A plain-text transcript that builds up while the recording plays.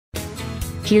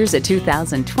Here's a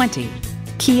 2020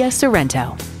 Kia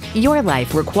Sorento. Your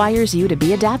life requires you to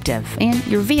be adaptive, and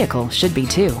your vehicle should be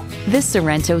too. This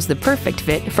Sorento's the perfect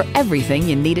fit for everything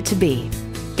you need it to be.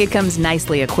 It comes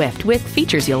nicely equipped with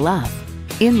features you'll love.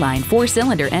 Inline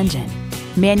 4-cylinder engine,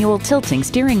 manual tilting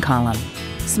steering column,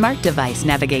 smart device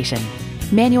navigation,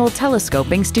 manual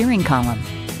telescoping steering column,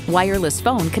 wireless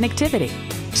phone connectivity,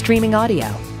 streaming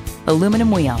audio, aluminum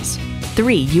wheels,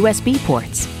 3 USB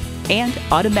ports, and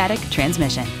automatic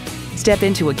transmission. Step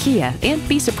into a Kia and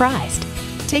be surprised.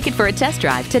 Take it for a test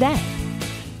drive today.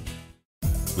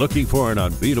 Looking for an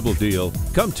unbeatable deal?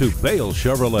 Come to Bale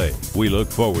Chevrolet. We look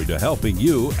forward to helping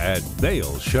you at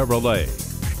Bale Chevrolet.